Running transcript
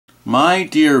My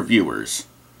dear viewers,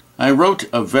 I wrote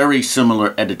a very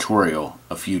similar editorial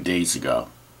a few days ago.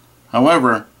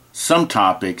 However, some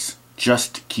topics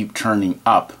just keep turning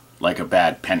up like a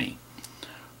bad penny.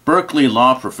 Berkeley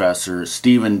law professor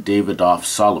Stephen Davidoff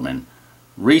Solomon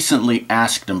recently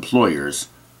asked employers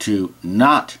to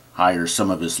not hire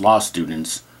some of his law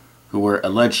students who were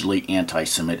allegedly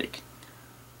anti-Semitic.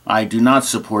 I do not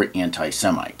support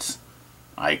anti-Semites.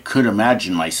 I could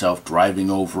imagine myself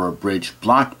driving over a bridge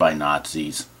blocked by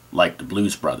Nazis like the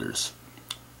Blues Brothers.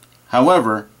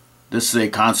 However, this is a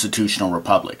constitutional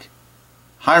republic.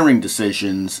 Hiring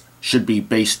decisions should be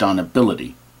based on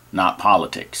ability, not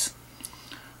politics.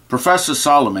 Professor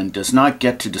Solomon does not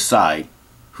get to decide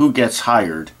who gets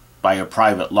hired by a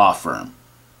private law firm.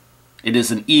 It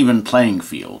is an even playing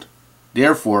field.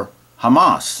 Therefore,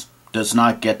 Hamas does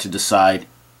not get to decide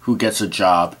who gets a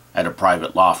job at a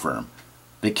private law firm.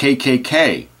 The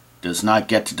KKK does not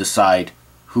get to decide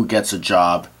who gets a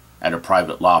job at a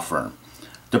private law firm.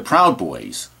 The Proud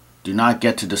Boys do not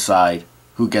get to decide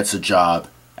who gets a job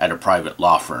at a private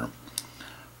law firm.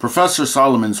 Professor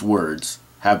Solomon's words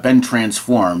have been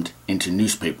transformed into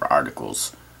newspaper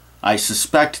articles. I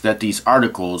suspect that these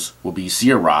articles will be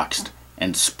Xeroxed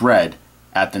and spread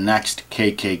at the next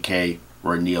KKK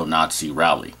or neo-Nazi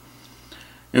rally.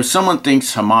 If someone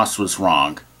thinks Hamas was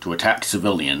wrong to attack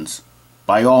civilians,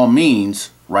 by all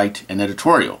means, write an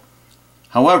editorial.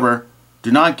 However,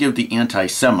 do not give the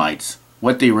anti-Semites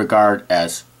what they regard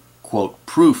as, quote,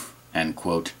 proof, end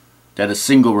quote, that a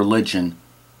single religion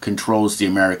controls the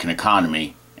American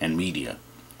economy and media.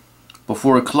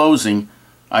 Before closing,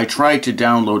 I tried to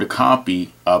download a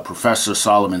copy of Professor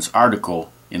Solomon's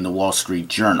article in the Wall Street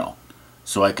Journal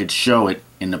so I could show it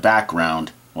in the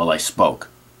background while I spoke.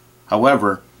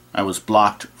 However, I was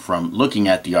blocked from looking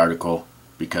at the article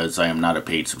because I am not a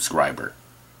paid subscriber.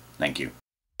 Thank you.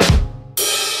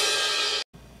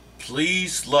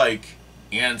 Please like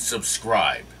and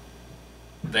subscribe.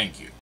 Thank you.